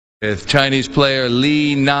With Chinese player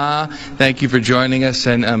Elena. Thank you for joining us,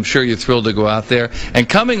 and I'm sure you're thrilled to go out there. And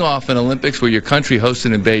coming off an Olympics where your country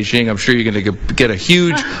hosted in Beijing, I'm sure you're going to get a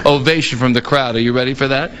huge ovation from the crowd. Are you ready for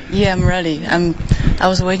that? Yeah, I'm ready. I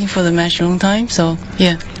was waiting for the match a long time, so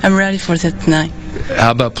yeah, I'm ready for that tonight.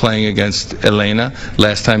 How about playing against Elena?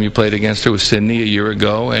 Last time you played against her was Sydney a year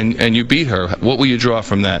ago, and you beat her. What will you draw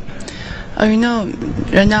from that? Oh, you know,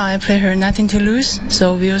 right now I play her nothing to lose,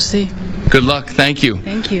 so we'll see. Good luck. Thank you.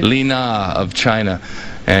 Thank you. Elena of China.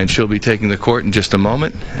 And she'll be taking the court in just a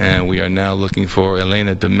moment. And we are now looking for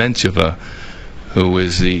Elena Dementieva, who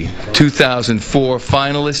is the 2004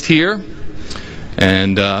 finalist here.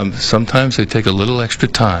 And sometimes they take a little extra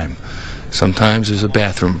time. Sometimes there's a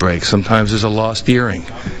bathroom break. Sometimes there's a lost earring,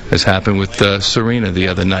 as happened with Serena the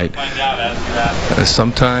other night.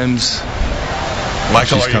 Sometimes...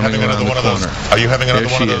 Michael, She's are you having another one of those? Are you having another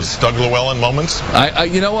one of those Doug Llewellyn moments?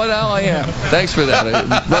 You know what, Al? I am. Thanks for that.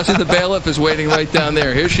 Rusty the bailiff is waiting right down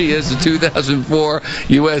there. Here she is, the 2004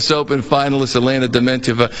 U.S. Open finalist, Elena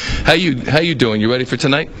Dementieva. How you doing? You ready for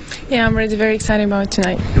tonight? Yeah, I'm ready. Very excited about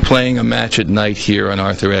tonight. You're playing a match at night here on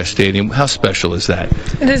Arthur Ashe Stadium. How special is that?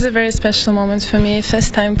 It is a very special moment for me.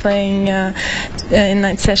 First time playing in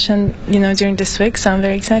night session, during this week, so I'm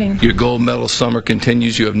very excited. Your gold medal summer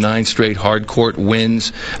continues. You have 9 straight hard court wins.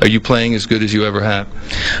 Are you playing as good as you ever have?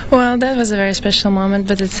 Well, that was a very special moment,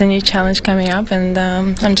 but it's a new challenge coming up, and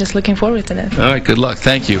I'm just looking forward to it. All right, good luck.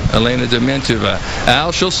 Thank you. Elena Dementieva.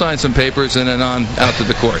 Al, she'll sign some papers and then on out to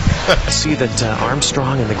the court. See that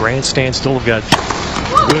Armstrong and the grandstand still have got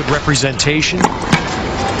good representation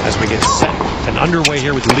as we get set and underway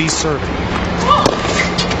here with Lee serving.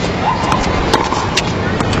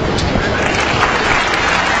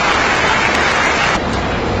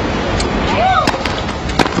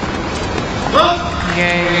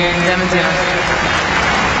 Dementieva.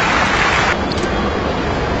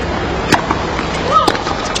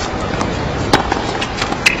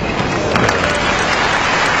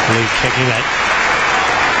 Lee kicking that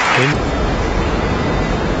in.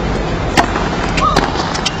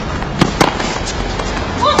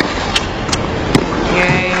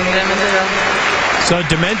 So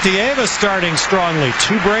Dementieva starting strongly.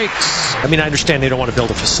 2 breaks. I mean, I understand they don't want to build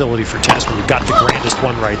a facility for tennis when you've got the grandest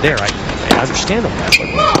one right there. I understand all that. But,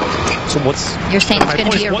 so what's... You're saying it's going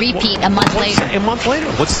to be a repeat a month later. A month later?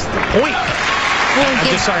 What's the point?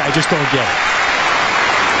 Sorry, I just don't get it.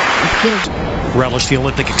 Relish the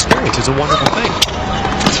Olympic experience. It's a wonderful thing.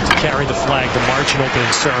 To carry the flag, the march and opening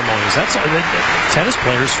ceremonies. That's tennis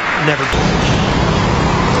players never do.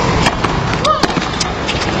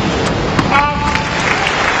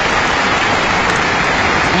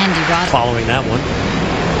 Following that one,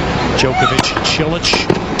 Djokovic and Cilic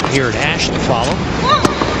here at Ashe to follow.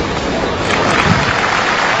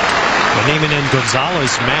 The Neyman and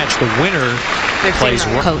Gonzalez match, the winner plays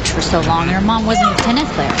coach for so long, and her mom wasn't a tennis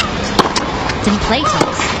player. Didn't play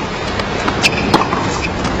tennis.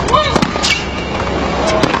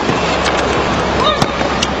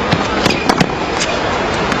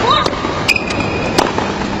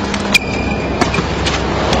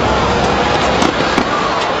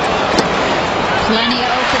 Plenty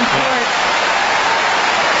of open court.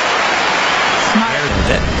 Smart.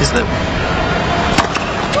 Isn't it?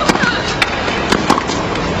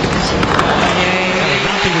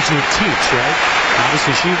 Not what you would teach, right?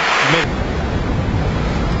 Obviously, she made it.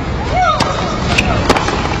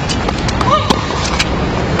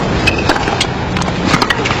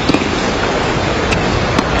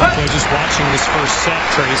 Just watching this first set,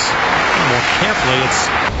 Trace, more carefully, it's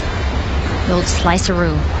The old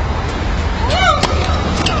sliceroo.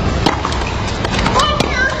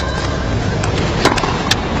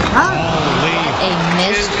 A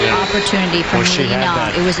missed opportunity for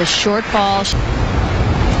Elena. It was a short ball.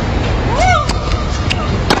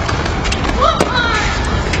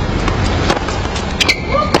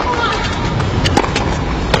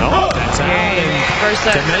 No, that's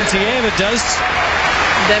out. Dementieva does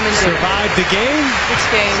survive the game,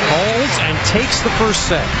 holds, and takes the first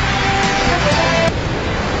set.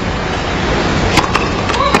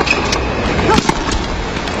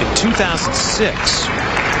 In 2006,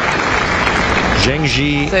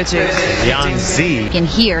 Zhengji Yanzi In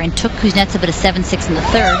here and took Kuznetsova to 7-6 in the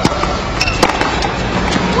third.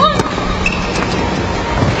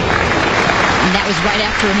 And that was right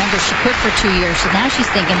after, remember, she quit for 2 years. So now she's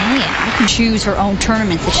thinking, hey, I can choose her own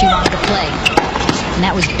tournaments that she wanted to play. And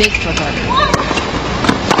that was big for her.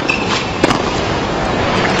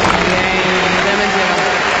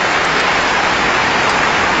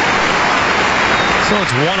 So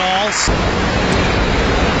it's 1-all.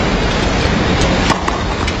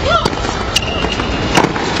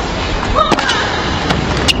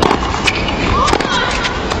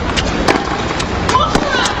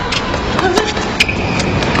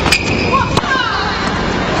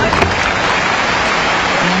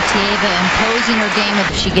 in her game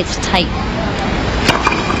if she gets tight.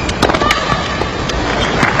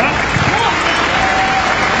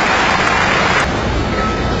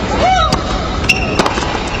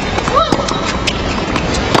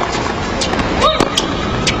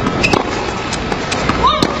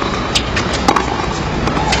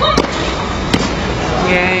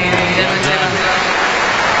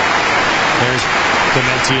 There's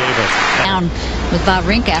Dementieva. Down with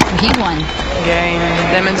Wawrinka after he won.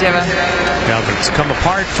 Dementieva. It's come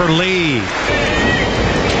apart for Lee.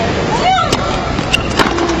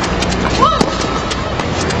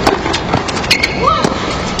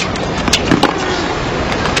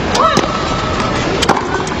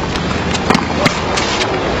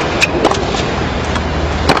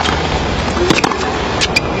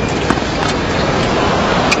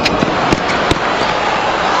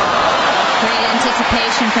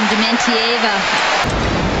 From Dementieva.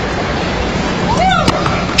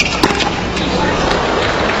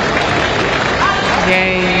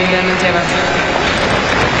 Dementieva.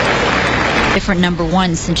 Different number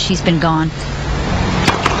one since she's been gone.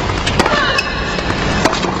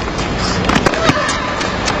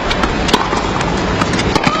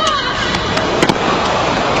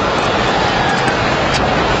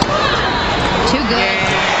 Too good.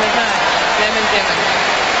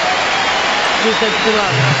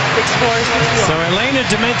 So Elena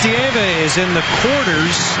Dementieva is in the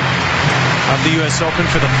quarters of the U.S. Open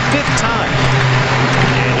for the 5th time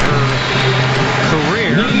in her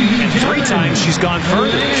career, and 3 times she's gone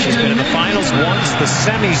further. She's been in the finals once, the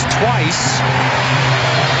semis twice,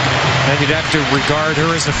 and you'd have to regard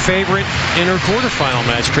her as a favorite in her quarterfinal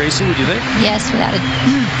match. Tracy, would you think? Yes, without it.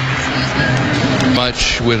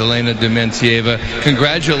 Much with Elena Dementieva.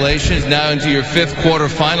 Congratulations now into your 5th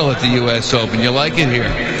quarterfinal at the U.S. Open. You like it here?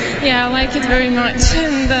 Yeah, I like it very much,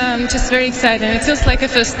 and just very exciting. It feels like a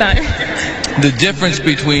first time. The difference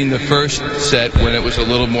between the first set when it was a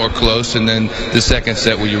little more close and then the second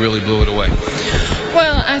set where you really blew it away?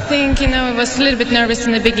 Well, I think, I was a little bit nervous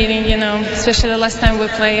in the beginning, especially the last time we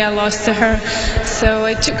played, I lost to her. So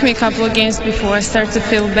it took me a couple of games before I started to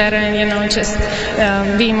feel better and, just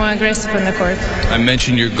being more aggressive on the court. I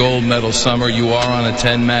mentioned your gold medal summer. You are on a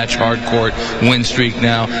 10-match hard court win streak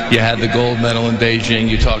now. You had the gold medal in Beijing.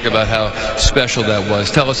 You talk about how special that was.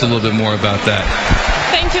 Tell us a little bit more about that.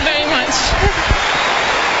 Thank you very much.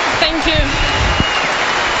 Thank you.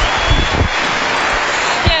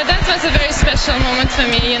 That was a very special moment for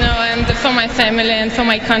me, and for my family and for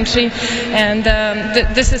my country. And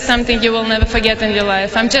this is something you will never forget in your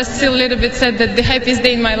life. I'm just still a little bit sad that the happiest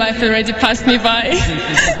day in my life already passed me by.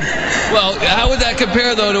 Well, how would that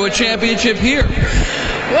compare, though, to a championship here?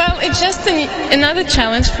 Well, it's just another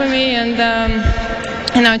challenge for me, and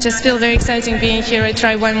I just feel very exciting being here. I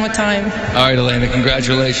try one more time. All right, Elena,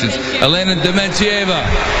 congratulations. Elena Dementieva.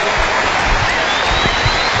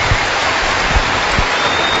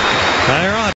 They're